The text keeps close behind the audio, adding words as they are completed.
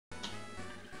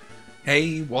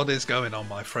Hey, what is going on,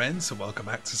 my friends, and welcome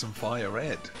back to some Fire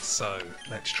Red. So,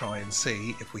 let's try and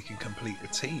see if we can complete the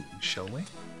team, shall we?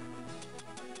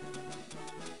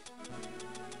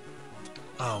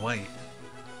 Oh, wait.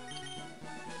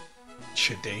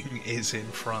 Chiding is in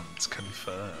front,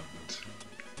 confirmed.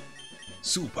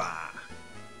 Super!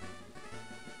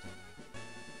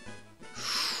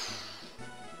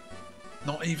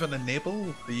 Not even a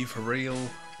nibble? Are you for real?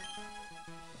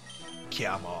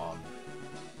 Come on.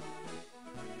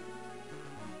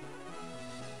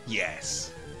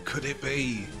 Yes. Could it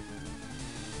be?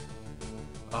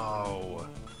 Oh.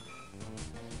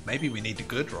 Maybe we need a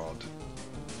good rod.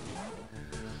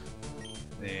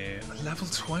 Yeah. Level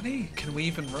 20? Can we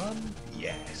even run?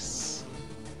 Yes.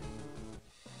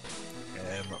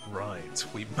 Right.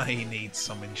 We may need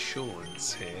some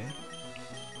insurance here.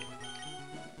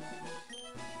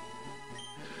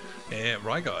 Yeah,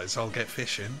 right guys, I'll get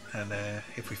fishing, and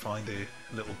if we find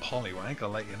a little polywag, I'll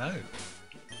let you know.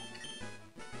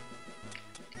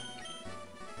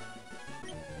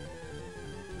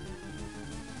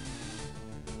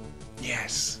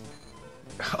 Yes!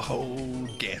 Oh,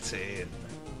 get in!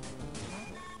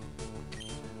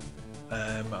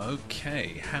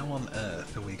 Okay, how on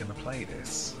earth are we going to play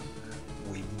this?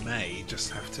 We may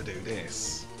just have to do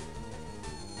this.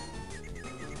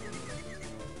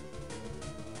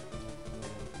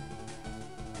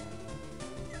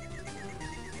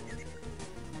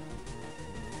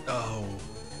 Oh.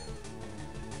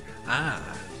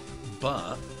 Ah,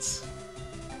 but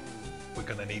we're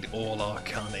going to need all our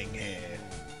cunning here.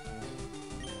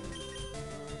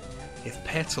 If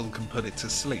Petal can put it to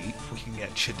sleep, we can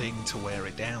get Chiding to wear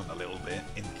it down a little bit,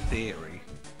 in theory.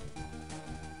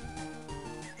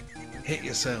 Hit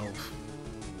yourself.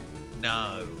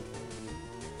 No.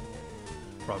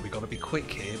 Right, we got to be quick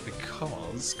here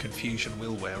because Confusion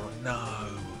will wear on. No.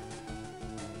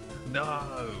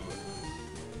 No.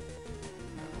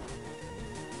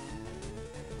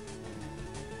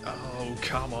 Oh,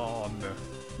 come on.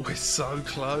 We're so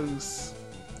close.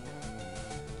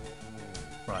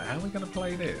 Right, how are we going to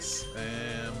play this?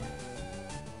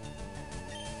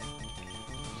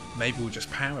 Maybe we'll just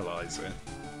paralyse it.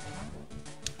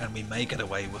 And we may get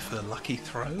away with a lucky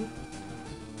throw?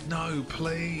 No,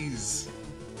 please!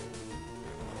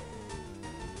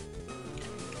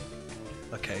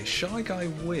 Okay, Shy Guy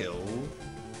will.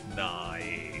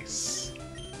 Nice.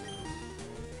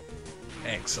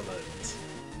 Excellent.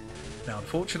 Now,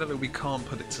 unfortunately, we can't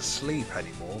put it to sleep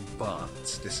anymore,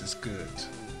 but this is good.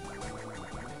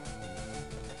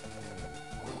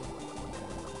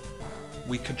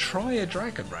 We could try a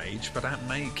Dragon Rage, but that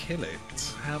may kill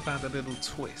it. How about a little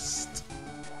twist?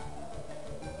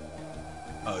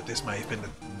 Oh, this may have been the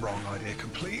wrong idea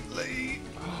completely.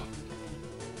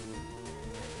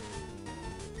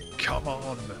 Come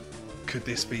on! Could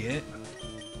this be it?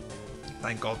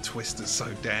 Thank God Twister's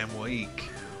so damn weak.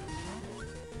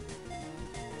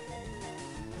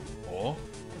 Or?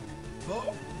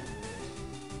 Oh.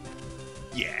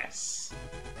 Yes!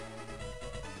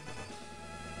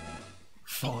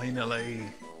 Finally!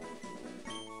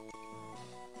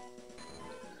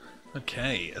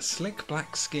 Okay, a slick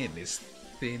black skin is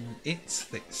thin. Its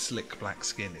slick black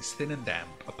skin is thin and damp.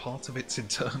 A part of its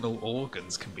internal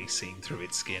organs can be seen through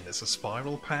its skin as a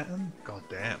spiral pattern. God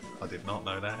damn, I did not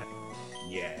know that.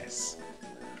 Yes.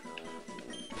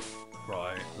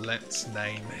 Right, let's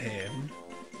name him.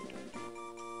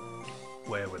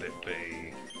 Where would it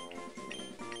be?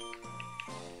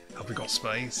 Have we got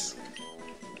space?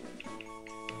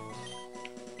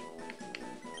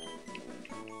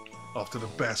 After the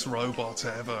best robot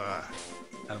ever.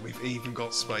 And we've even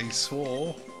got space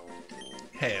for...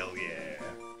 Hell yeah.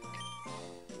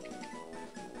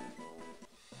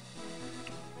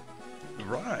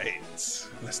 Right.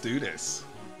 Let's do this.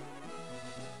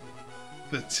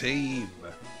 The team.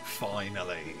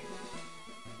 Finally.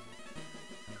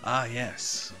 Ah,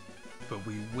 yes. But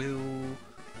we will...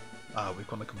 Ah, we've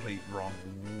gone the complete wrong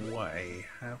way.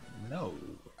 How? No.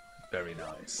 Very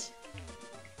nice.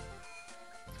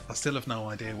 I still have no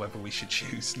idea whether we should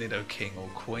choose Nido King or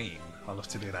Queen. I'll have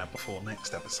to do that before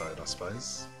next episode, I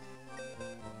suppose.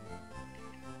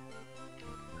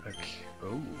 Okay.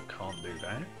 Oh, can't do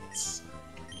that.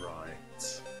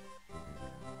 Right.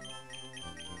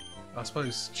 I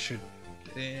suppose should...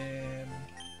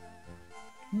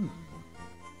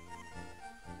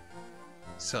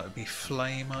 So it'd be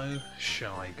Flamo,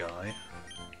 Shy Guy,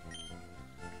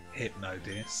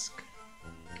 Hypnodisc,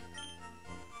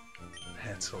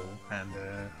 Petal, and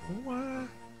what?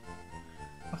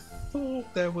 I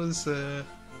thought there was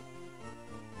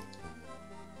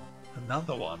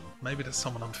Another one. Maybe there's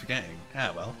someone I'm forgetting.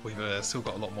 Ah well, we've still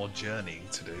got a lot more journeying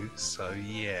to do. So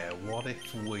yeah, what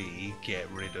if we get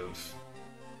rid of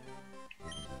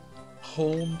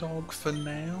Horndog for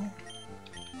now?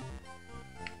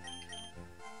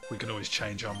 We can always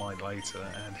change our mind later.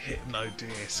 And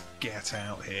Hypnodisc, get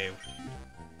out here.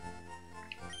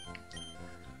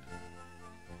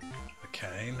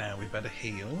 Okay, now we better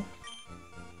heal.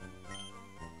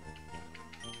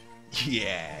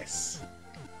 Yes!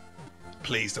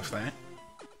 Pleased of that.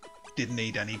 Didn't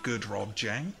need any good Rod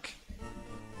Jank.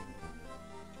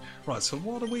 Right, so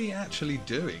what are we actually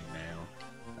doing now?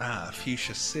 Ah,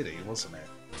 Fuchsia City, wasn't it?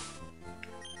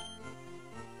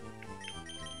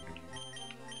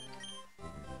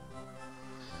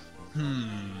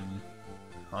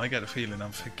 I get a feeling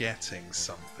I'm forgetting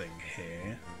something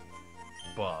here.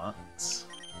 But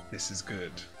this is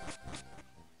good.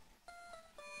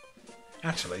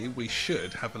 Actually, we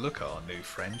should have a look at our new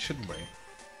friend, shouldn't we?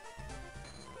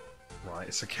 Right,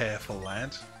 it's a careful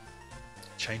lad.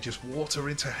 Changes water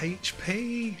into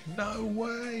HP? No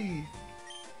way!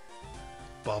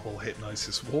 Bubble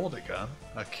Hypnosis Water Gun?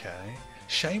 Okay.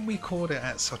 Shame we caught it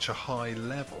at such a high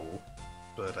level.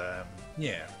 But,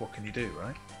 yeah, what can you do,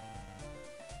 right?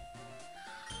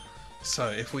 So,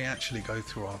 if we actually go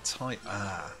through our type...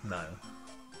 Ah, no.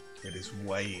 It is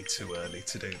way too early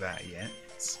to do that yet.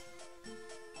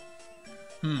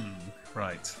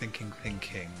 Right, thinking.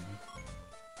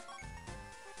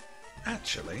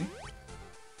 Actually,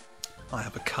 I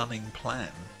have a cunning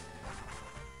plan.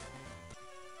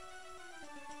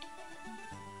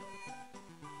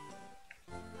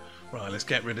 Right, let's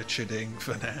get rid of Chiding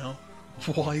for now.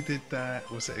 Why did that...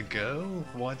 Was it a girl?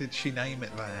 Why did she name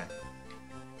it that?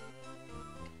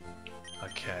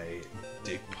 Okay,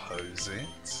 depose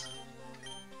it.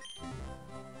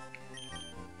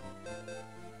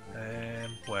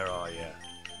 Where are you?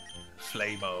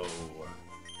 Flamo.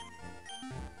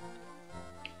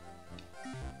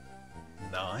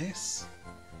 Nice.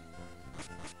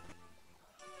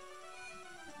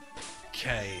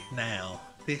 Okay, now,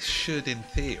 this should in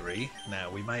theory, now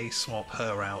we may swap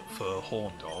her out for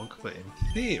Horndog, but in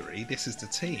theory this is the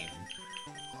team.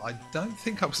 I don't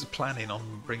think I was planning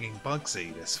on bringing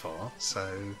Bugsy this far,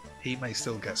 so he may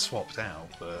still get swapped out,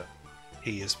 but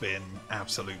he has been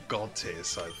absolute god tier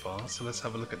so far, so let's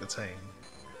have a look at the team.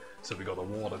 So we got a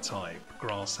water type,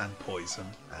 grass and poison.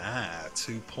 Ah,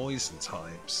 2 poison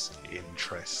types.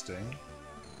 Interesting.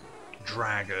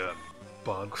 Dragon,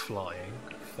 bug flying,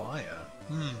 fire.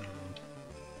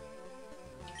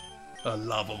 A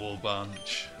lovable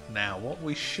bunch. Now what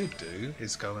we should do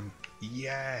is go and...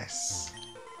 Yes!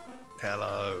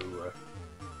 Hello!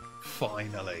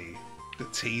 Finally! The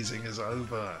teasing is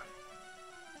over.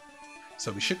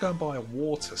 So we should go and buy a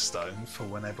water stone for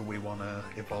whenever we want to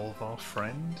evolve our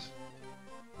friend.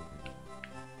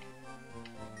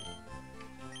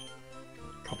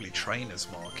 Probably Trainer's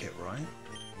Market, right?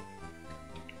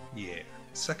 Yeah,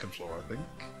 2nd floor I think.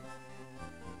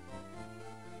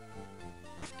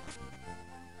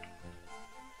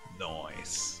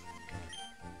 Nice.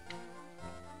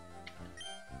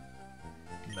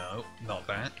 No, not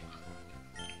that.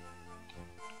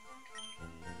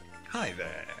 Hi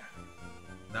there.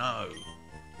 No.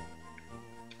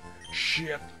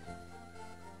 Shit.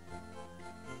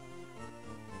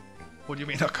 What do you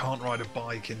mean I can't ride a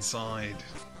bike inside?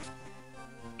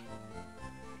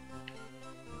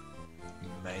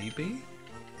 Maybe?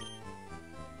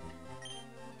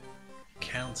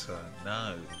 Counter,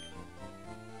 no.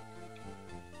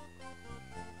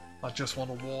 I just want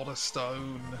a water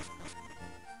stone.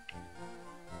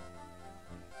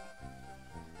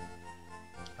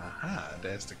 Aha,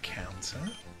 there's the counter.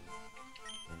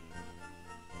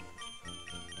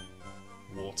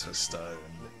 Water stone,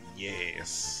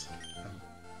 yes.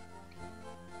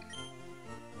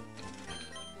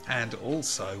 And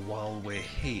also, while we're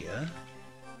here,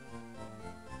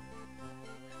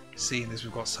 seeing as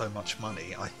we've got so much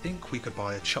money, I think we could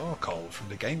buy a charcoal from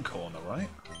the game corner, right?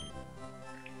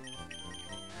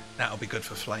 That'll be good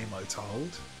for Flamo to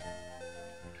hold.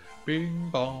 Bing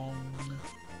bong.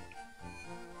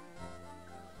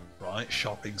 Right,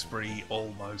 shopping spree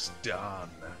almost done.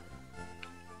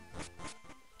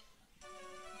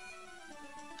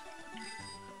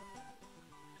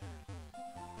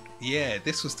 Yeah,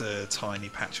 this was the tiny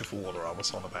patch of water I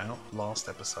was on about last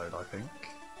episode, I think.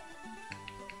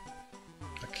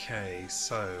 Okay,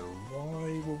 so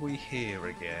why were we here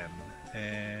again?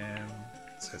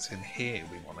 So it's in here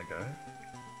we want to go.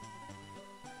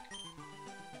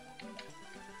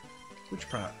 Which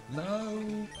part?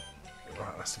 No!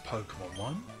 Right, that's the PokeMon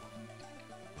one.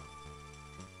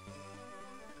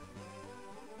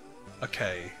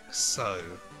 Okay, so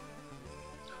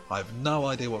I have no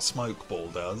idea what Smoke Ball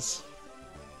does.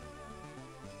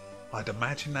 I'd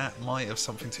imagine that might have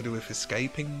something to do with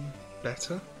escaping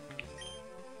better.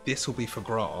 This will be for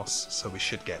grass, so we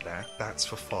should get that. That's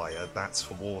for fire, that's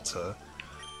for water.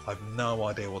 I've no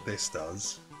idea what this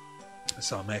does,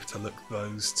 so I may have to look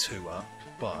those two up.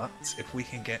 But if we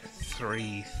can get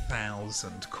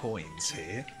 3,000 coins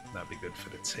here, that'd be good for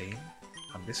the team.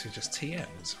 And this is just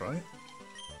TMs, right?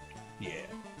 Yeah.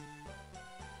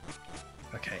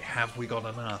 Okay, have we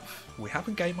got enough? We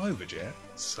haven't game overed yet,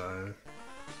 so...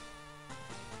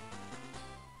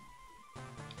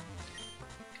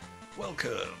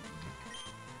 Welcome!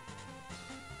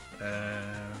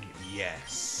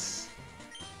 Yes.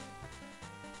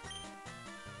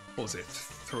 What was it?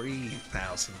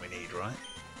 3,000 we need, right?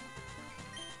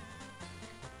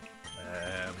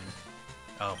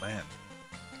 Oh man.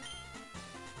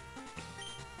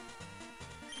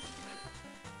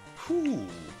 Whew.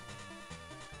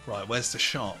 Right, where's the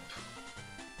shop?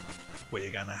 Where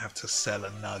you're gonna have to sell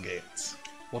a nugget.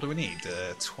 What do we need?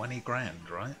 20 grand,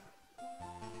 right?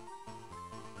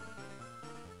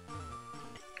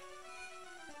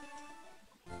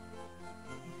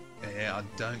 Yeah, I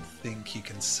don't think you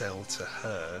can sell to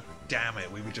her. Damn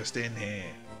it, we were just in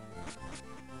here.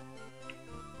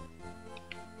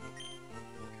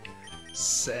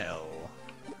 Sell.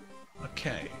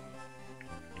 Okay.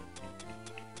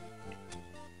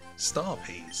 Star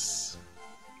piece.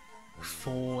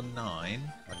 4-9.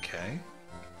 Okay.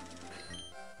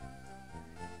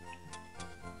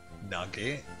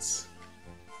 Nugget.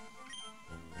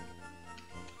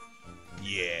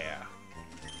 Yeah.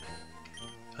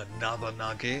 Another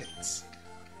nugget.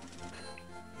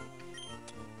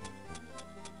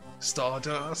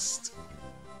 Stardust.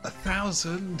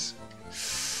 1,000.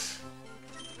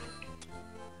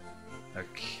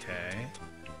 Okay.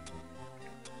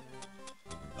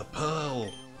 A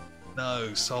pearl.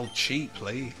 No, sold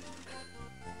cheaply.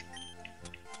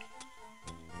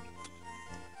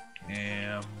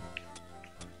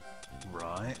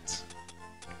 Right.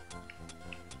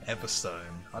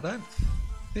 Everstone. I don't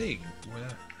think.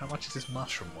 How much is this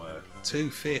mushroom worth?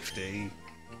 250.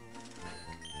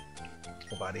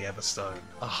 What about the Everstone?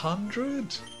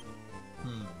 100?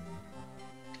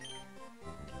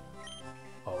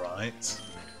 Alright.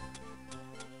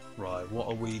 Right, what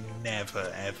are we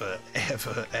never, ever,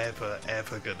 ever, ever,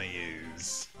 ever gonna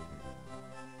use?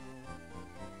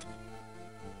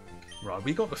 Right,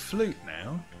 we got the flute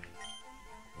now.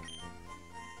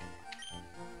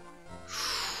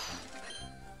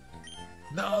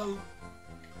 No!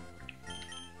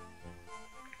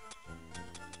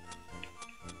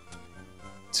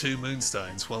 Two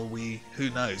moonstones. Well, who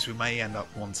knows? We may end up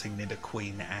wanting neither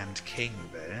queen and king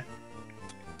there.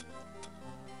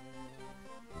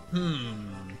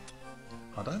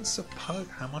 I don't suppose...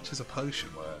 How much is a potion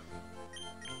worth?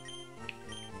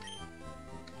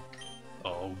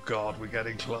 Oh god, we're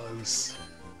getting close.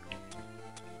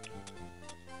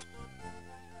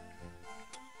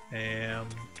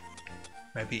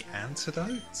 Maybe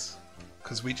antidote?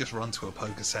 Because we just run to a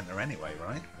poker center anyway,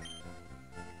 right?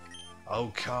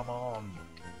 Oh, come on.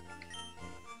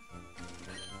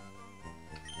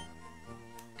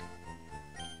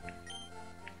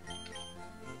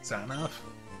 Is that enough?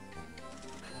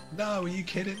 No, are you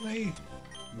kidding me?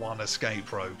 One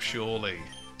escape rope, surely.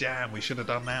 Damn, we should have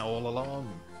done that all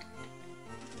along.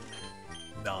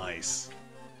 Nice.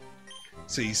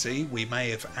 So you see, we may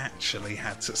have actually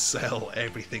had to sell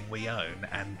everything we own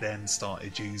and then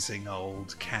started using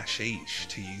old cash-ish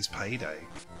to use payday.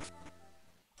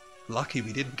 Lucky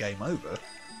we didn't game over.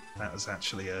 That was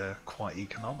actually quite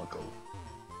economical.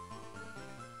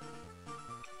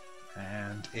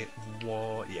 And it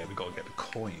was... Yeah, we got to get the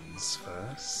coins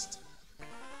first.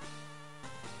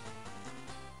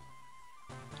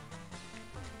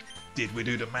 Did we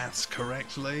do the maths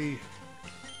correctly?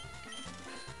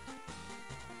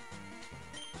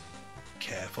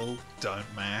 Careful, don't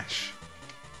mash.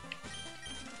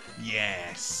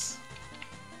 Yes!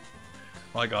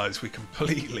 Right guys, we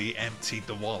completely emptied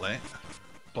the wallet,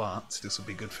 but this will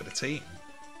be good for the team.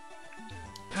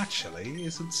 Actually,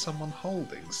 isn't someone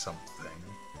holding something?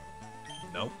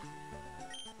 Nope.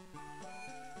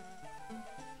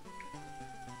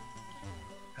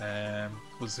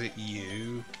 Was it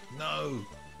you? No!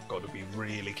 Got to be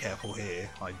really careful here.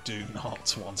 I do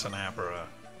not want an Abra.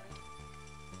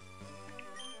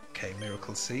 Okay,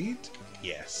 Miracle Seed?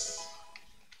 Yes.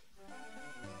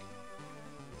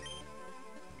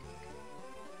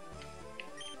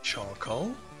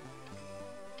 Charcoal?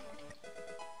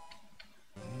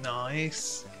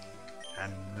 Nice.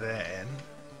 And then...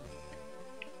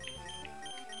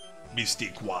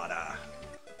 Mystic water.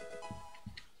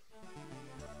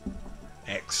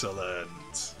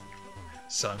 Excellent.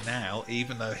 So now,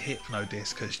 even though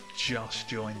Hypnodisc has just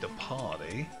joined the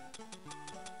party,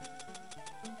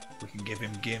 we can give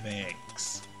him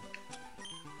gimmicks.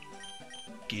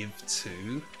 Give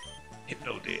to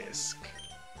Hypnodisc.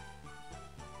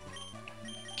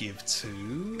 Give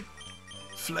to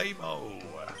Flamo.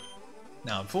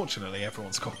 Now, unfortunately,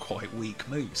 everyone's got quite weak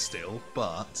moves still,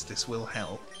 but this will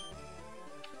help.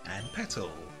 And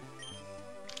Petal.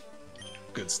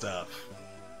 Good stuff.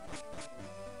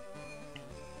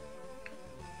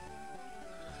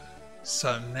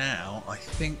 So now, I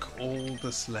think all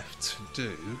that's left to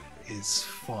do is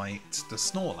fight the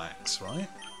Snorlax, right?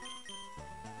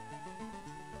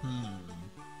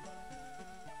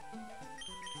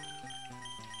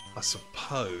 I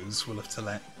suppose we'll have to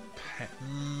let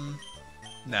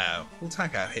No, we'll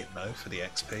tag out Hypno for the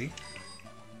XP.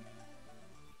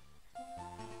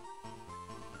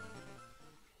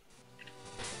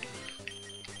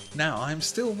 Now, I'm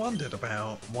still wondering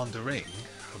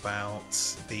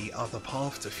about the other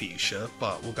path to Fuchsia,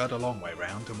 but we'll go the long way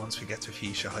round, and once we get to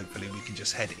Fuchsia, hopefully we can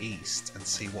just head east and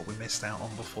see what we missed out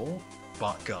on before.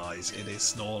 But guys, it is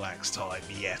Snorlax time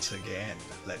yet again.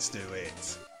 Let's do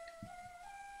it.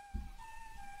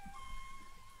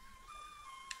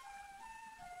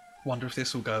 Wonder if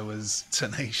this will go as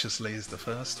tenaciously as the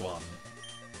first one.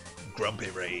 Grumpy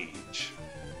Rage.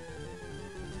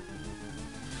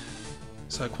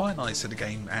 So quite nice that the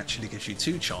game actually gives you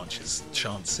two chances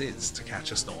to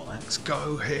catch a Snorlax.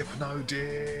 Go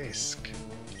Hypnodisc!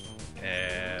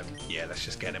 Yeah, let's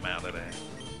just get him out of there.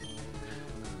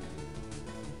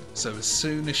 So as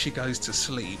soon as she goes to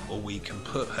sleep, or we can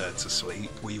put her to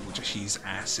sleep, we will just use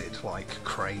acid like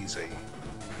crazy.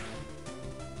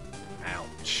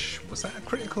 Ouch. Was that a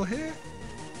critical hit?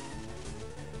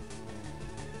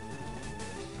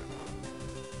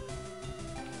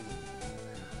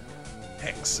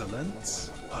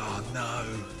 Excellent. Oh no,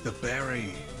 the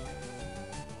berry.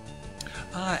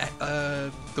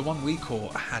 The one we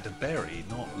caught had a berry,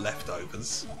 not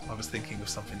leftovers. I was thinking of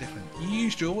something different. You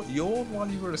used your yawn while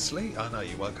you were asleep? Oh no,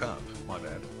 you woke up. My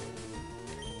bad.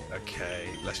 Okay,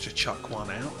 let's just chuck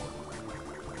one out.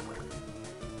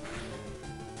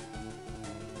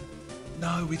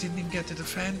 No, we didn't even get the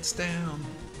defense down.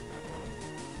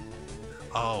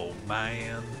 Oh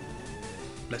man.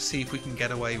 Let's see if we can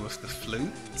get away with the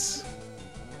flute.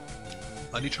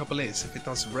 Only trouble is, if it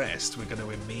does rest, we're going to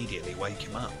immediately wake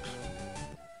him up.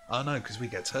 Oh no, because we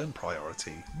get turn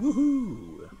priority.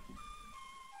 Woohoo!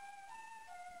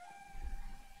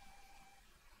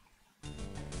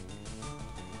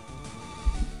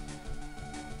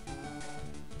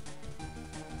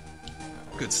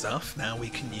 Good stuff. Now we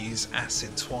can use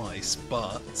acid twice,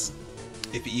 but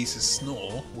if it uses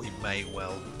snore, we may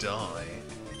well die.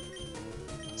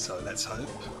 So let's hope.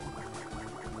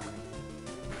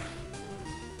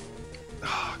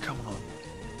 Ah, oh, come on.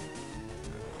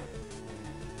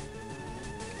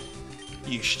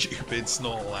 You stupid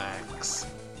Snorlax.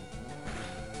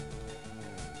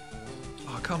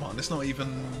 Oh, come on. It's not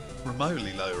even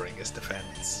remotely lowering its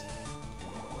defense.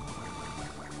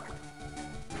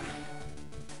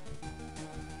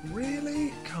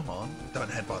 Really? Come on. Don't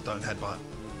headbutt, don't headbutt.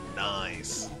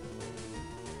 Nice.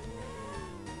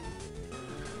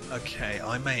 Okay,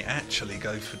 I may actually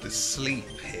go for the sleep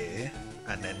here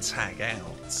and then tag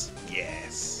out.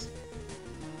 Yes.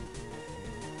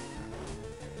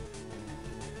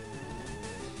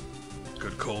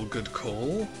 Good call, good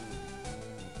call.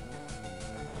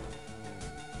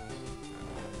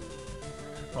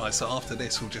 Right, so after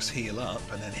this we'll just heal up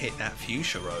and then hit that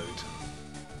Fuchsia Road.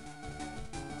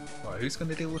 Right, who's going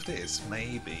to deal with this?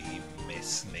 Maybe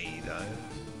Miss Nido.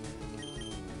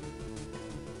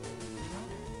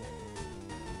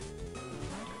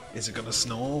 Is it going to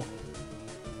snore?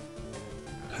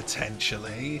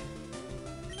 Potentially.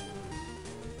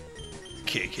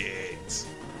 Kick it.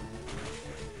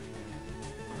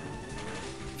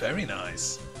 Very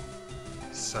nice.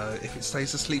 So if it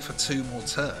stays asleep for 2 more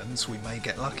turns, we may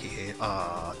get lucky here.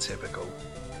 Ah, typical.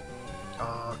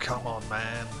 Oh, come on,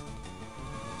 man.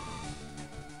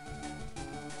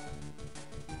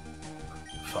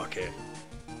 Fuck it.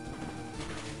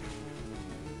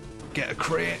 Get a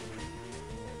crit.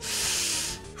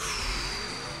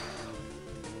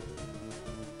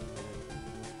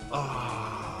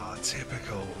 Ah,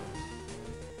 typical.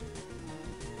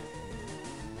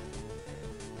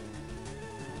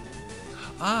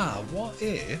 Ah, what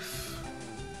if...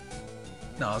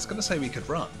 No, I was going to say we could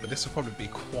run, but this will probably be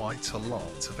quite a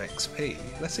lot of XP.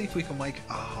 Let's see if we can make...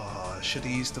 Ah, should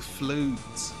have used the flute.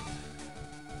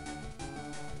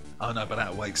 Oh no, but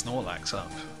that wakes Snorlax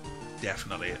up.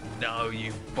 Definitely. No,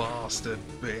 you bastard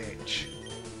bitch.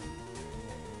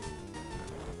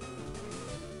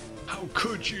 How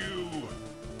could you?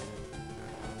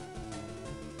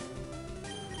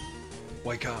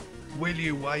 Wake up. Will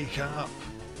you wake up?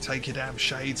 Take your damn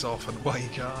shades off and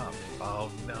wake up.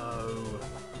 Oh no.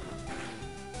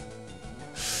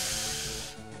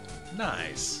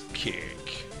 Nice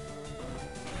kick.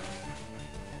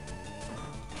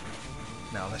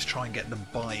 Now let's try and get the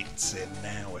bites in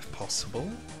now if possible.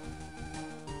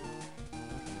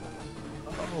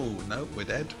 Oh no, we're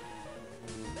dead.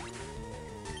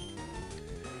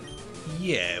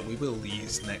 Yeah, we will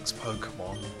use next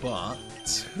Pokemon, but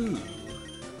who?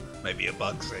 Maybe a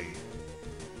Bugsy.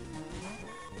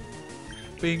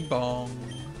 Bing bong.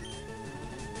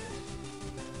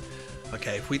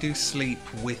 Okay, if we do sleep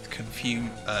with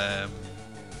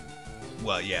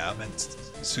well, yeah, I meant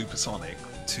Supersonic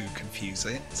to confuse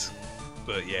it.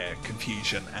 But yeah,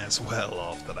 confusion as well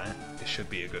after that. It should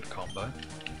be a good combo.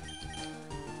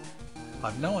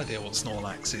 I've no idea what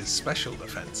Snorlax's special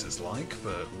defense is like,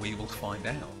 but we will find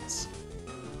out.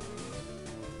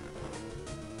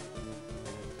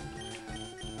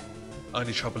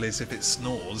 Only trouble is if it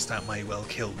snores, that may well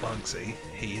kill Bugsy.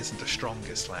 He isn't the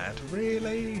strongest lad.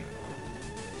 Really?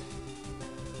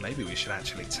 Maybe we should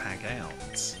actually tag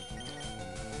out.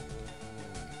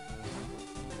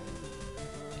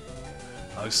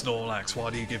 Oh Snorlax, why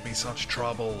do you give me such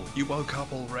trouble? You woke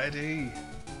up already?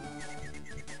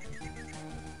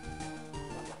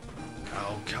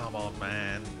 Oh, come on,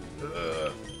 man.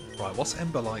 Ugh. Right, what's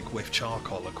Ember like with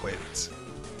Charcoal equipped?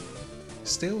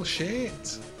 Still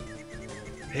shit?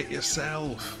 Hit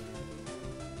yourself.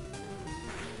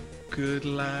 Good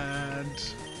lad.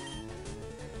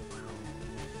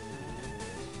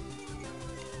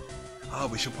 Oh,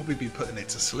 we should probably be putting it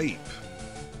to sleep.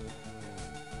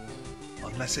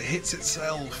 Unless it hits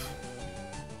itself.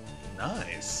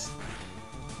 Nice.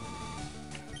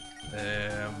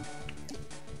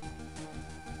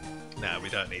 No, we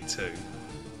don't need to.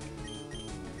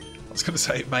 I was going to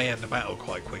say it may end the battle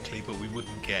quite quickly, but we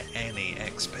wouldn't get any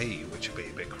XP, which would be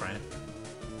a bit crap.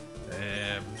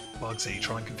 Bugsy,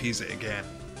 try and confuse it again.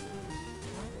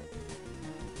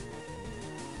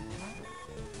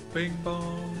 Bing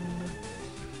bong.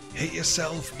 Hit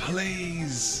yourself,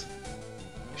 please.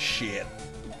 Shit.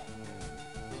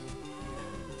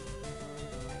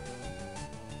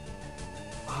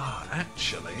 Ah,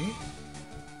 actually.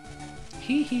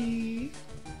 Hee hee.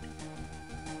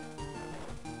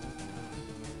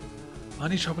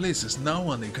 Only trouble is, there's no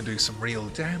one who can do some real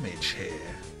damage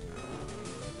here.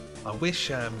 I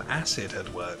wish Acid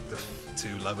had worked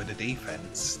to lower the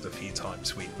defense the few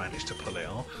times we've managed to pull it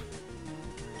off.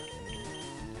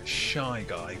 Shy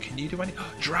Guy, can you do any...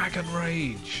 Dragon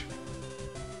Rage!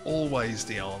 Always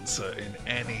the answer in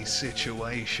any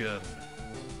situation.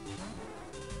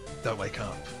 Don't wake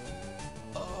up.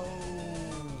 Oh.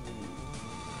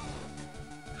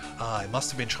 Ah, I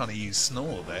must have been trying to use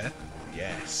Snore there.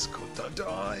 Yes, could don't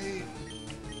die.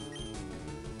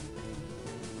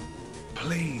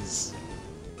 Please.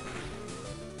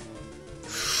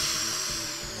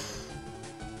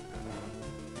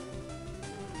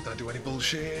 Don't do any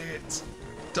bullshit.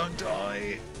 Don't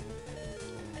die.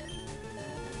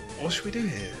 What should we do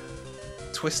here?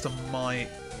 Twister might,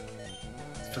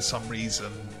 for some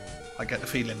reason, I get the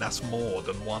feeling that's more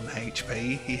than 1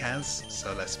 HP he has,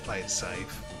 so let's play it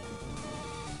safe.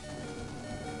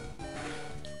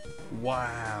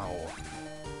 Wow.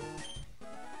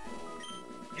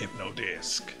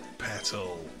 Hypnodisc,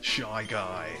 Petal, Shy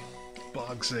Guy,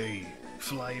 Bugsy,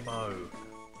 Flamo.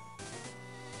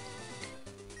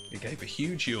 He gave a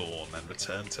huge yawn and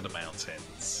returned to the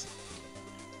mountains.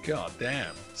 God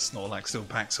damn, Snorlax still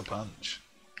packs a punch.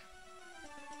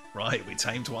 Right, we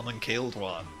tamed one and killed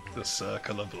one. The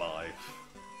circle of life.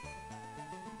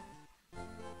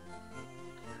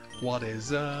 What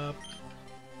is up?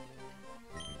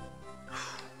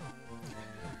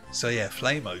 So yeah,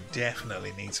 Flamo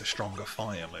definitely needs a stronger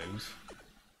fire move.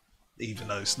 Even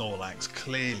though Snorlax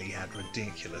clearly had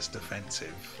ridiculous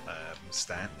defensive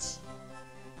stats.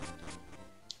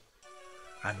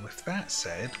 And with that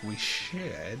said, we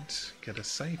should get a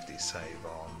safety save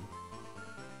on.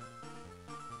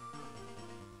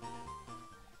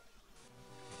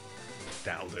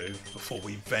 That'll do, before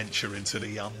we venture into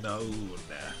the unknown.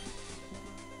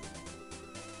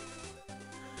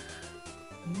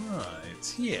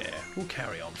 Right, yeah, we'll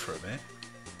carry on for a bit.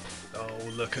 Oh,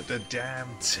 look at the damn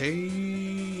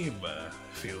team!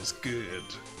 Feels good.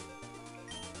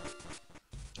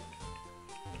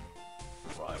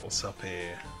 Right, what's up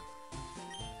here?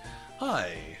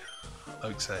 Hi,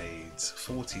 Oak Seeds,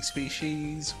 40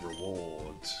 species,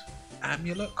 reward.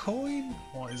 Amulet coin?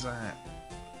 What is that?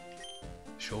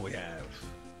 Sure we have.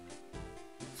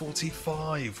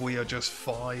 45! We are just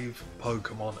 5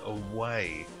 Pokemon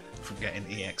away from getting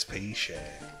EXP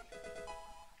share.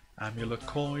 Amulet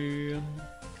coin.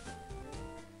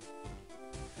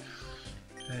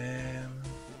 And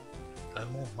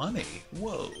more money.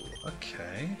 Whoa,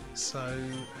 okay. So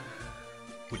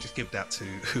we'll just give that to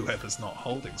whoever's not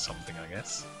holding something, I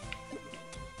guess.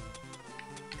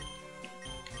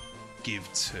 Give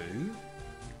to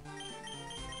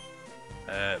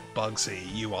Bugsy,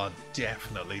 you are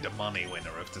definitely the money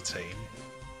winner of the team.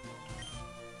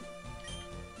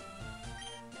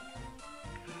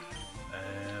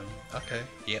 Okay,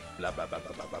 yep, blah blah blah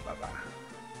blah blah blah blah.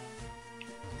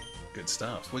 Good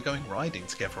stuff. We're going riding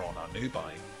together on our new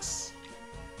bikes.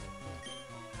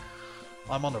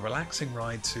 I'm on a relaxing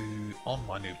ride on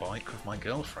my new bike with my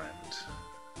girlfriend.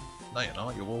 No, you're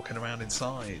not. You're walking around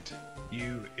inside.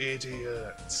 You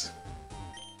idiot.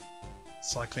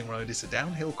 Cycling Road is a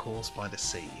downhill course by the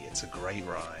sea. It's a great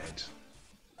ride.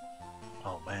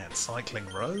 Oh man, Cycling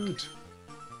Road?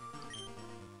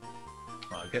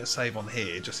 Right, I'll get a save on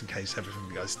here just in case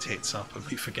everything goes tits up and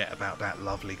we forget about that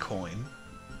lovely coin.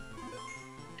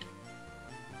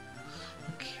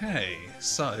 Okay,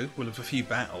 so we'll have a few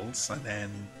battles and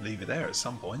then leave it there at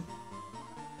some point.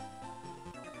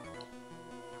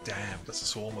 Damn, there's a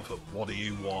swarm of them. What do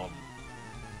you want?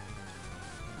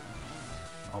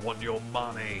 I want your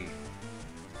money.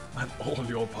 And all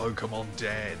your Pokemon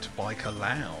dead. Bike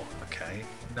allow. Okay.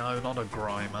 No, not a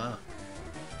Grimer.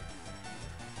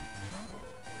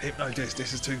 Hypnodisc,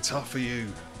 this is too tough for you.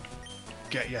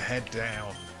 Get your head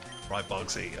down. Right,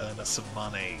 Bugsy, earn us some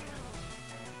money.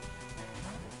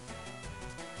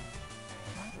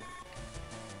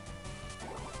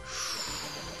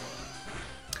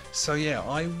 So yeah,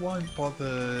 I won't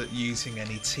bother using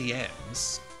any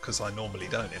TMs, because I normally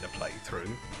don't in a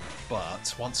playthrough,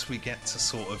 but once we get to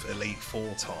sort of Elite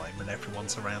 4 time and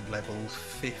everyone's around level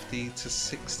 50 to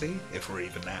 60, if we're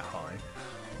even that high,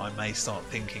 I may start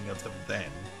thinking of them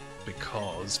then,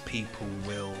 because people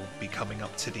will be coming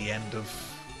up to the end of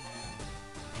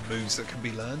moves that can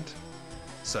be learned.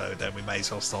 So then we may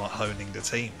as well start honing the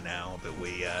team now that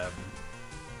we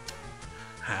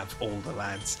have all the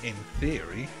lads, in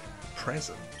theory,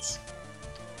 present.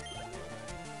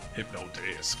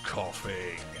 Hypnodisc,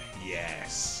 coughing,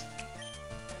 yes.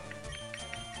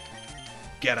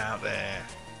 Get out there.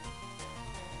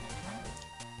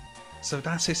 So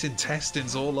that's his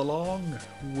intestines all along.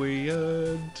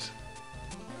 Weird.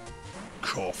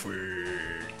 Coughing.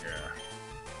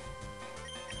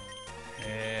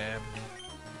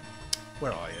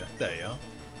 Where are you? There you are.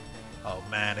 Oh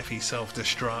man, if he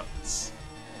self-destructs.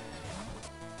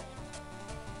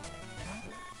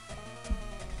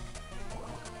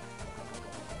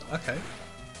 Okay.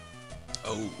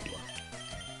 Oh.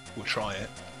 We'll try it.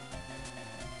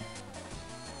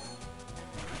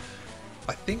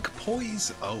 I think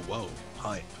poison... Oh, whoa.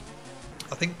 Hype.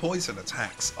 I think poison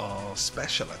attacks are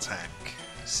special attack.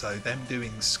 So them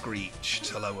doing Screech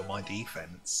to lower my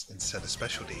defense instead of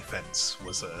special defense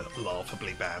was a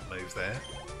laughably bad move there.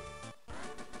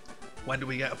 When do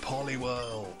we get a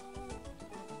Poliwhirl?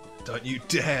 Don't you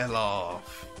dare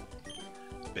laugh.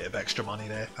 Bit of extra money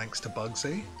there thanks to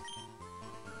Bugsy.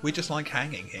 We just like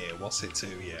hanging here. What's it to?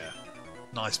 Yeah.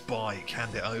 Nice bike.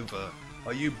 Hand it over.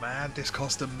 Are you mad? This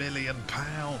cost £1 million.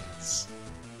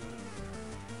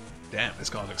 Damn, this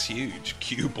guy looks huge.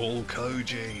 Cue Ball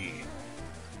Koji.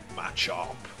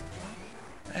 Machop.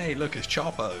 Hey, look, it's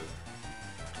Choppo.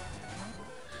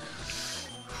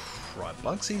 Right,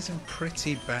 Bugsy's in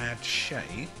pretty bad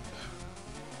shape.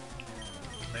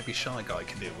 Maybe Shy Guy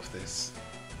can deal with this.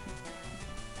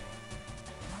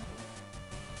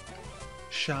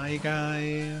 Shy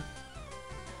Guy.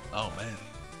 Oh man.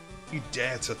 You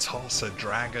dare to toss a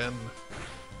dragon?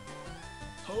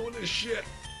 Holy shit.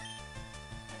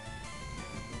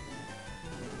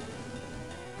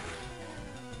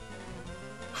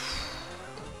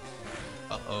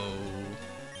 Uh-oh.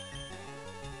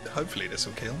 Hopefully this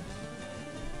will kill.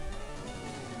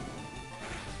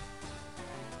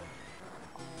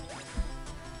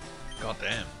 God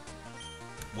damn.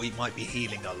 We might be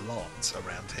healing a lot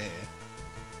around here.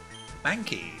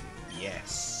 Mankey,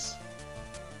 yes.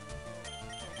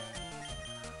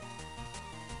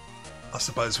 I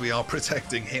suppose we are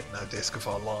protecting Hypnodisc of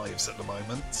our lives at the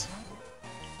moment.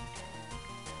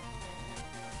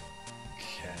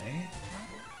 Okay.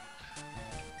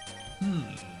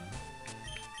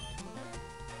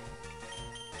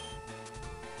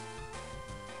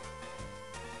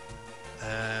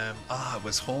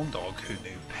 was Horndog who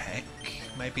knew Peck.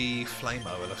 Maybe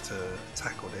Flamo will have to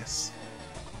tackle this.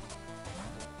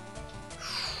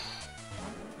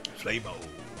 Flamo.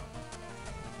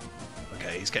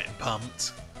 Okay, he's getting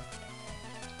pumped.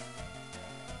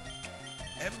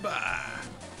 Ember!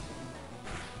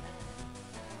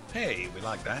 Hey, we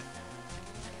like that.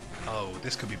 Oh,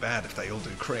 this could be bad if they all do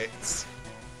crits.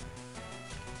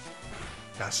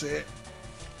 That's it.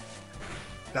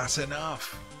 That's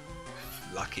enough.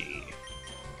 Lucky.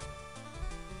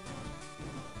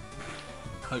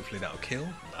 Hopefully that'll kill.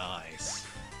 Nice.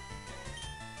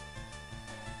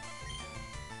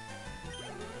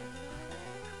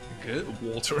 Good.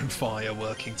 Water and fire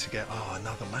working together. Oh,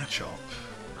 another matchup.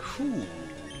 Cool.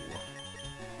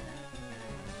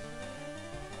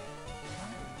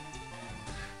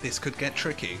 This could get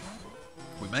tricky.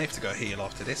 We may have to go heal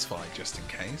after this fight just in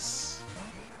case.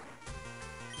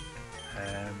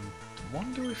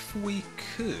 Wonder if we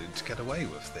could get away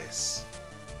with this.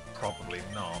 Probably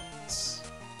not.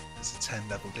 There's a 10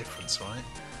 level difference, right?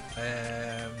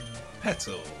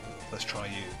 Petal. Let's try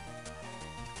you.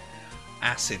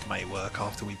 Acid may work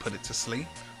after we put it to sleep.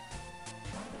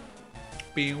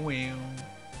 Beow.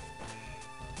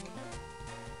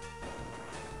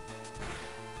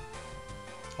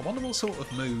 I wonder what sort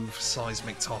of move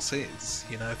Seismic Toss is.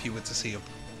 You know, if you were to see a,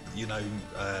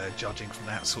 judging from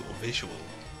that sort of visual.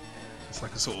 It's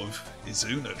like a sort of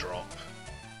Izuna drop.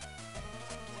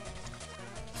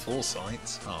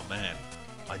 Foresight. Oh man.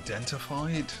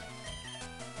 Identified.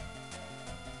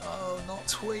 Oh, not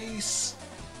Tweez.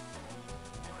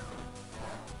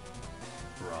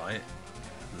 Right.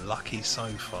 Lucky so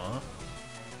far.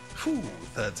 Whew,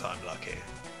 third time lucky.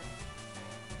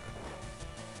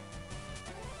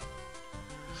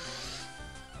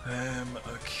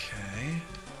 Okay.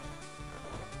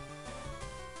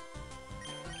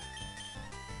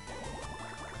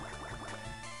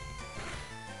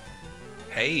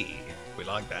 Hey, we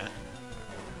like that.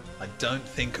 I don't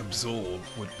think Absorb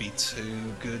would be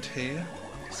too good here.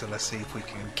 So let's see if we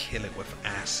can kill it with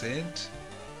Acid.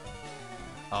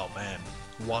 Oh man,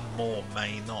 one more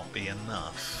may not be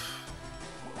enough.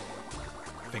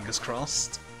 Fingers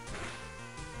crossed.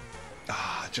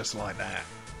 Ah, just like that.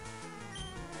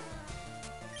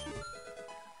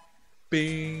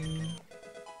 Bing!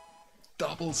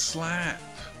 Double slap!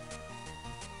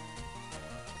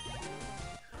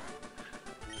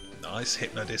 Nice,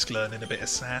 Hypnodisc learning a bit of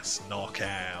sass.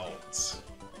 Knockout!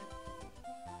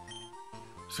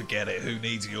 Forget it, who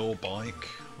needs your bike?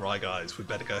 Right guys, we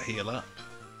better go heal up.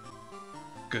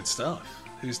 Good stuff.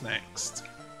 Who's next?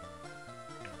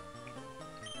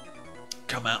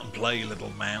 Come out and play,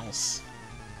 little mouse.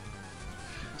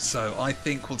 So I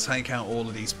think we'll take out all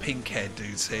of these pink haired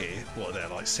dudes here. What are there,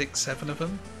 like 6, 7 of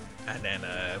them? And then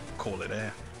call it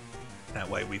there. That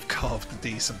way we've carved a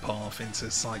decent path into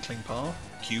cycling path.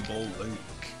 Cue Ball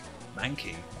Luke.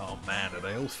 Mankey. Oh man, are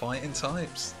they all fighting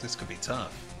types? This could be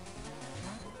tough.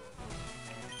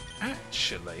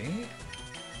 Actually,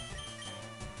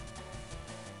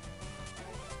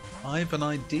 I have an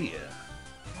idea.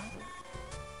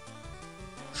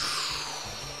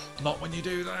 Not when you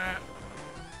do that.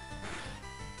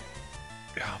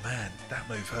 Oh man, that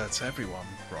move hurts everyone.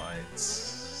 Right.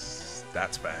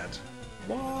 That's bad.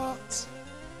 What?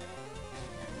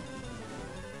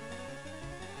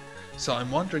 So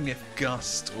I'm wondering if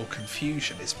Gust or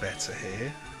Confusion is better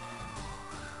here.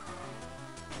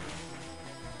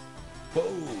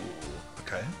 Whoa!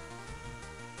 Okay.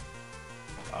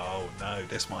 Oh no,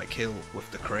 this might kill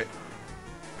with the crit.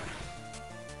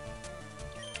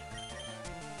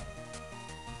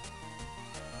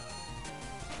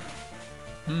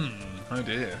 Oh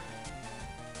dear.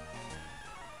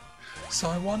 So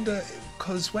I wonder,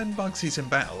 because when Bugsy's in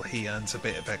battle he earns a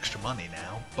bit of extra money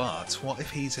now, but what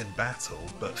if he's in battle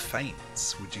but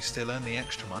faints? Would you still earn the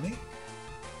extra money?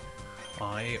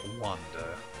 I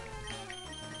wonder.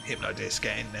 Hypnodisc,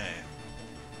 get in there.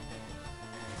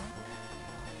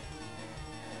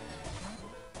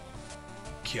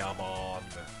 Come on.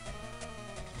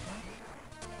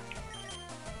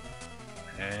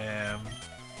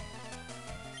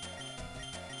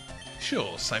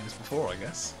 Sure, same as before, I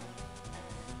guess.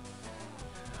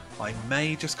 I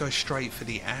may just go straight for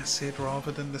the acid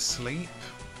rather than the sleep.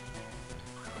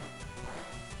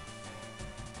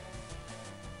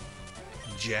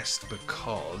 Just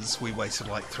because we wasted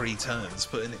like 3 turns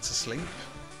putting it to sleep.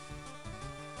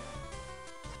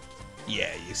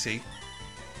 Yeah, you see.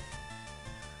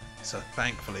 So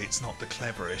thankfully it's not the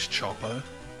cleverest chopper.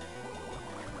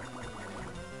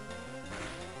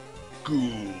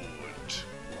 Good.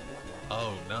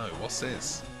 Oh no, what's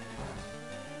this?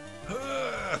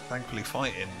 Thankfully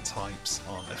fighting types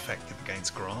aren't effective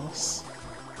against grass.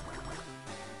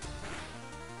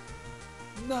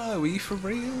 No, are you for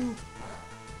real?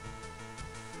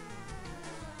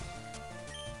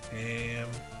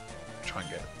 Try and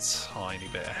get a tiny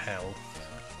bit of health.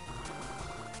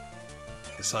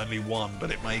 It's only one,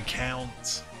 but it may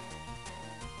count.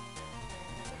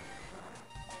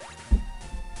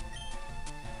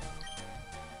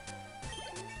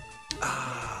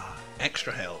 Ah,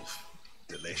 extra health.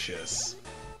 Delicious.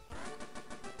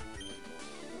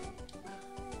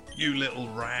 You little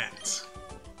rat.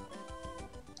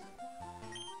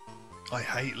 I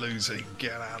hate losing.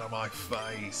 Get out of my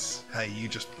face. Hey, you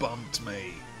just bumped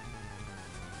me.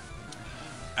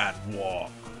 And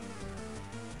what?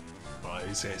 Right,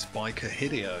 who's this? Biker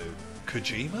Hideo.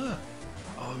 Kojima?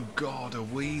 Oh god, a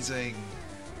wheezing.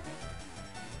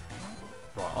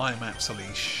 Right, I'm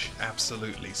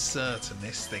absolutely certain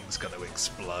this thing's going to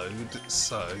explode.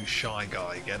 So, Shy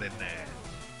Guy, get in there.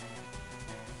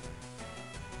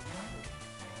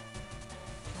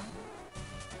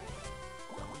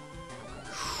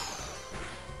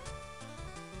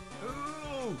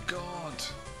 Oh god.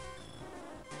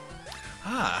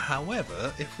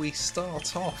 However, if we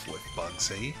start off with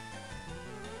Bugsy,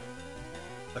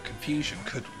 a confusion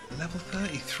could... Level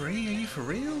 33? Are you for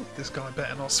real? This guy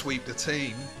better not sweep the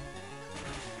team.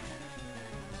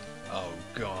 Oh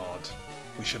god.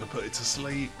 We should have put it to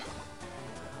sleep.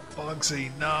 Bugsy,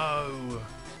 no!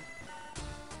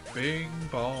 Bing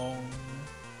bong.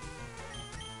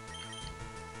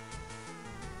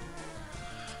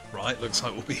 Right, looks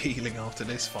like we'll be healing after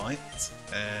this fight.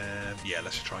 Yeah,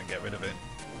 let's try and get rid of it.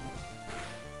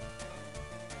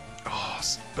 Oh,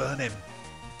 burn him.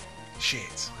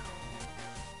 Shit.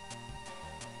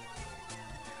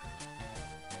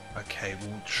 Okay,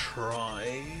 we'll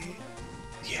try...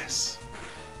 Yes.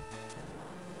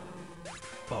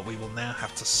 But we will now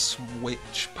have to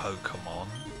switch Pokemon.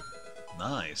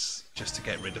 Nice. Just to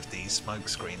get rid of the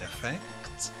smokescreen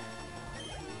effect.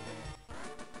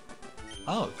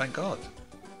 Oh, thank God.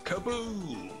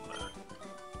 Kaboom!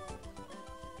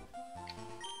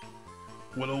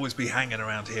 We'll always be hanging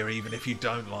around here even if you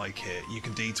don't like it. You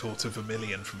can detour to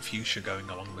Vermilion from Fuchsia going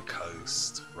along the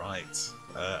coast. Right.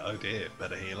 Oh dear,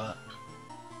 better heal up.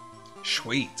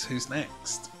 Sweet, who's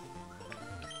next?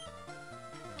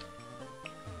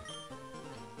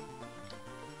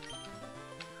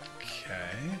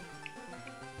 Okay.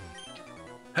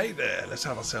 Hey there, let's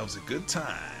have ourselves a good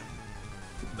time.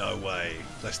 No way.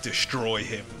 Let's destroy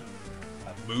him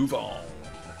and move on.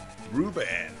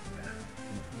 Ruben.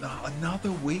 No, another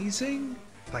wheezing?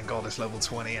 Thank God it's level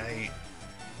 28.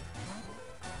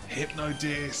 Hypno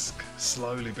Disc.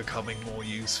 Slowly becoming more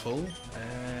useful.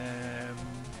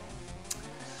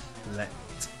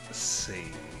 Let's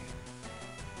see.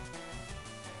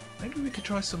 Maybe we could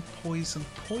try some poison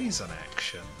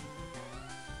action.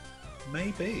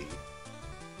 Maybe.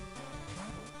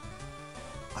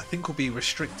 I think we'll be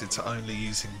restricted to only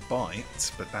using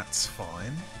Bite, but that's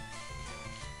fine.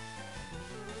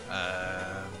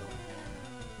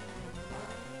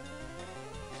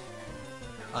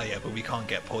 Oh yeah, but we can't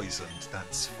get poisoned,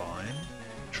 that's fine.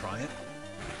 Try it.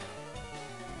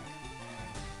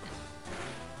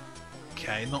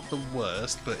 Okay, not the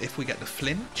worst, but if we get the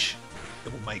flinch,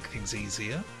 it will make things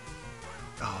easier.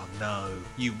 Oh no,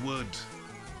 you would.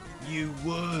 You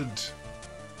would.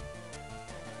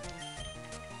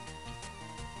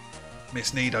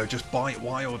 Miss Nido, just bite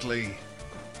wildly.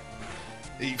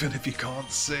 Even if you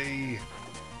can't see.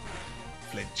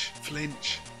 Flinch,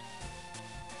 flinch.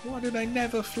 Why do they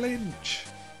never flinch?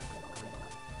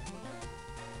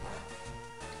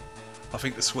 I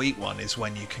think the sweet one is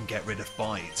when you can get rid of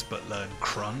Bite but learn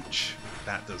Crunch.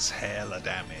 That does hella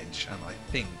damage, and I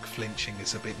think flinching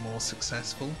is a bit more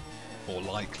successful. Or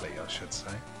likely, I should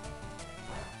say.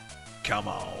 Come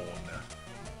on.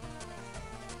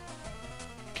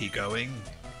 Keep going.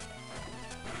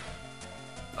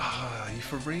 Ah, are you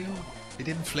for real? He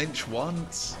didn't flinch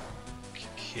once.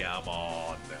 Come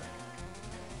on.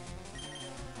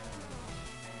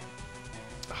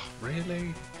 Oh,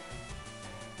 really?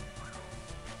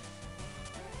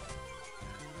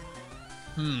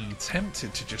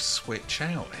 Tempted to just switch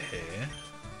out here.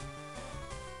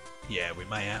 Yeah, we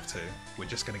may have to. We're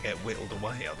just going to get whittled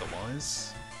away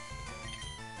otherwise.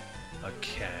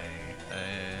 Okay.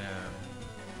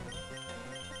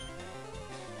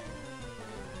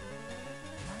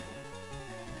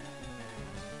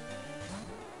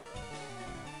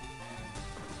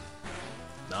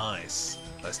 Nice.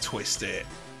 Let's twist it.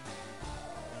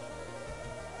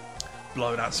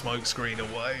 Blow that smoke screen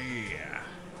away.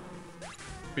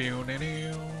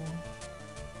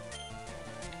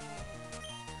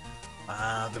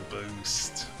 Ah, the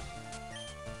boost.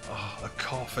 Oh, a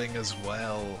coughing as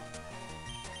well.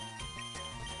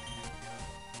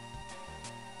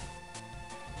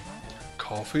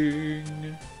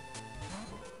 Coughing.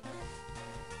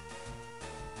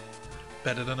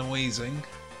 Better than a wheezing.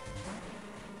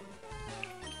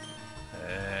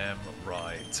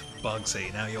 Right.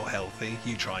 Bugsy, now you're healthy.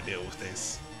 You try and deal with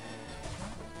this.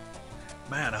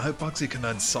 Man, I hope Bugsy can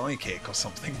learn Psychic or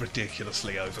something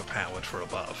ridiculously overpowered for a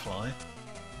butterfly.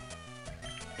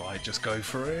 Right, just go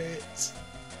for it.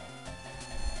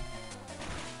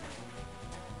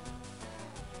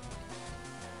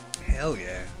 Hell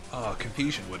yeah. Oh,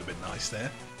 Confusion would have been nice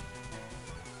there.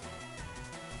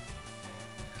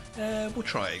 We'll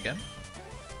try again.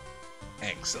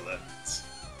 Excellent.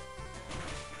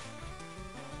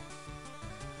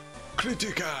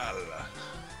 Critical!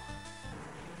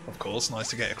 Of course, nice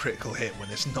to get a critical hit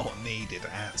when it's not needed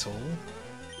at all.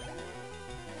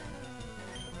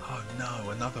 Oh no,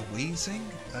 another wheezing?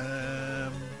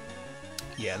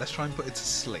 Yeah, let's try and put it to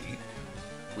sleep.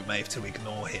 We may have to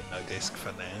ignore Hypnodisc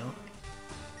for now.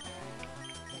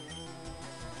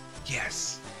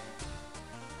 Yes!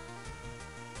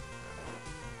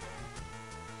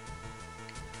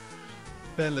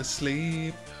 Fell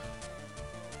asleep.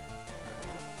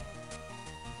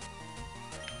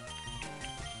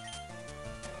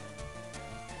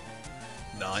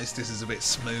 Nice, this is a bit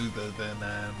smoother than...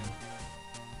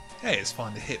 Hey, it's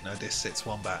fine, the Hypnodisc sits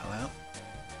one battle out.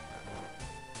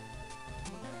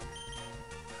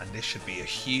 And this should be a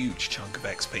huge chunk of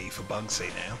XP for Bugsy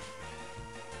now.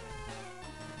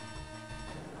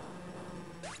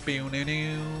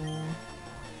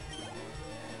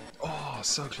 Oh,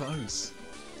 so close.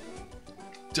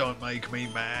 Don't make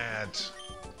me mad.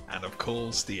 And of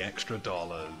course, the extra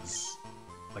dollars.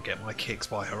 I get my kicks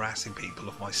by harassing people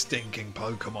of my stinking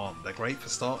Pokemon. They're great for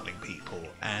startling people,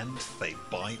 and they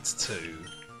bite too.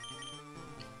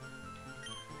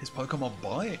 His Pokemon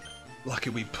bite? Lucky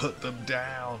we put them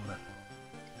down.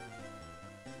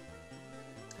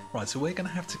 Right, so we're going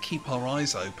to have to keep our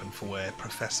eyes open for where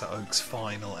Professor Oak's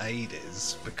final aid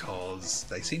is, because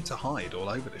they seem to hide all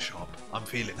over the shop. I'm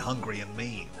feeling hungry and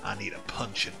mean. I need a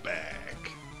punching bag.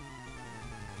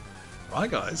 Right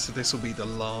guys, so this will be the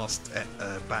last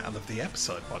battle of the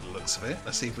episode by the looks of it.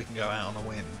 Let's see if we can go out on a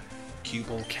win. Cue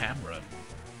Ball Cameron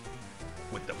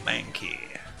with the Mankey.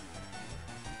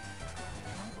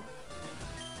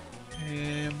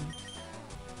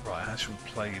 Right, how should we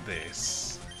play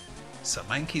this? So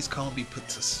Mankeys can't be put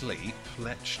to sleep.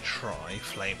 Let's try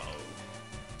Flamo.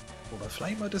 Although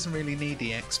Flamo doesn't really need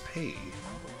the XP.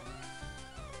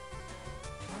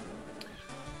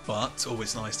 But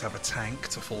always nice to have a tank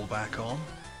to fall back on.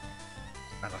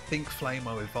 And I think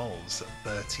Flamo evolves at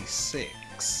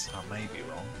 36. I may be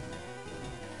wrong.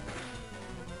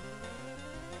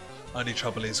 Only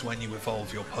trouble is when you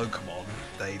evolve your Pokemon,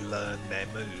 they learn their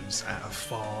moves at a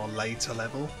far later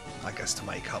level. I guess to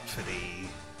make up for the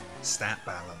stat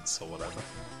balance or whatever.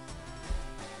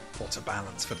 Or to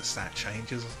balance for the stat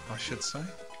changes, I should say.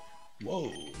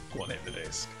 Whoa, go on, hit the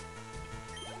disc.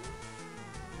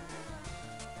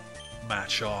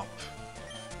 Match up.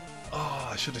 Oh,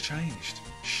 I should have changed.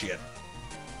 Shit.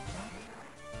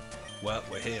 Well,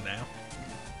 we're here now.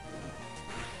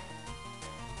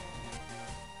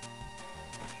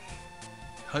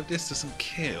 Hope this doesn't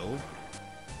kill.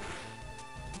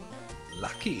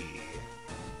 Lucky.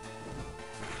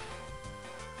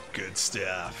 Good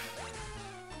stuff.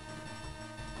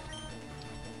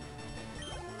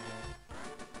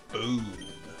 Boom.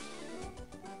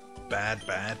 Bad,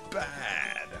 bad,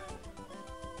 bad.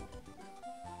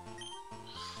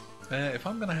 If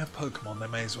I'm going to have Pokemon, they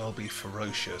may as well be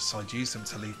ferocious, so I'd use them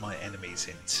to leave my enemies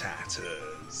in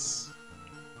tatters.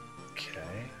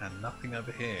 Okay, and nothing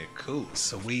over here. Cool,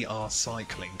 so we are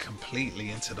cycling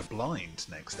completely into the blind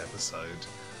next episode.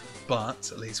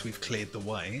 But at least we've cleared the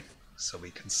way, so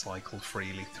we can cycle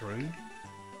freely through.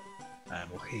 And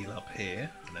we'll heal up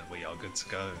here, and then we are good to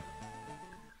go.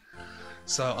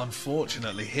 So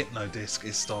unfortunately, Hypnodisc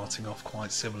is starting off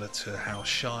quite similar to how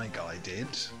Shy Guy did.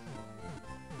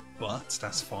 But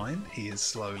that's fine, he is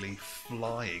slowly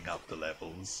flying up the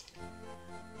levels.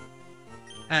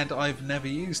 And I've never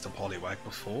used a Poliwag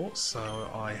before, so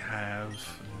I have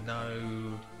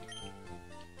no...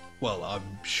 Well,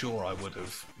 I'm sure I would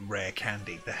have rare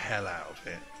candied the hell out of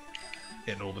it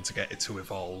in order to get it to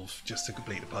evolve just to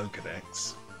complete the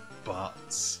Pokedex.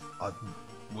 But I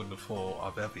wouldn't have thought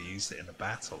I've ever used it in a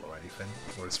battle or anything,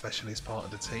 or especially as part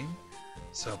of the team.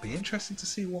 So it'll be interesting to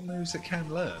see what moves it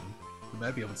can learn. We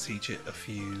may be able to teach it a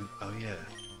few, oh yeah,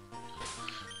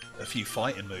 a few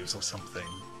fighting moves or something.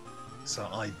 So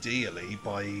ideally,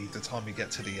 by the time we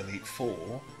get to the Elite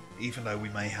Four, even though we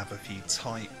may have a few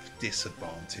type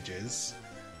disadvantages,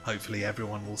 hopefully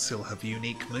everyone will still have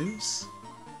unique moves.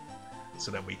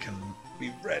 So then we can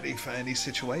be ready for any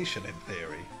situation in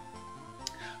theory.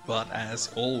 But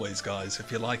as always guys,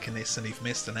 if you're liking this and you've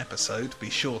missed an episode, be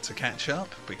sure to catch up,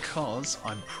 because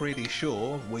I'm pretty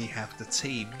sure we have the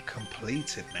team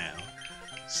completed now.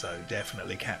 So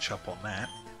definitely catch up on that.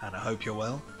 And I hope you're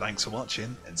well, thanks for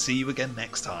watching, and see you again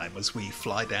next time as we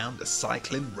fly down the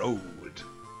cycling road.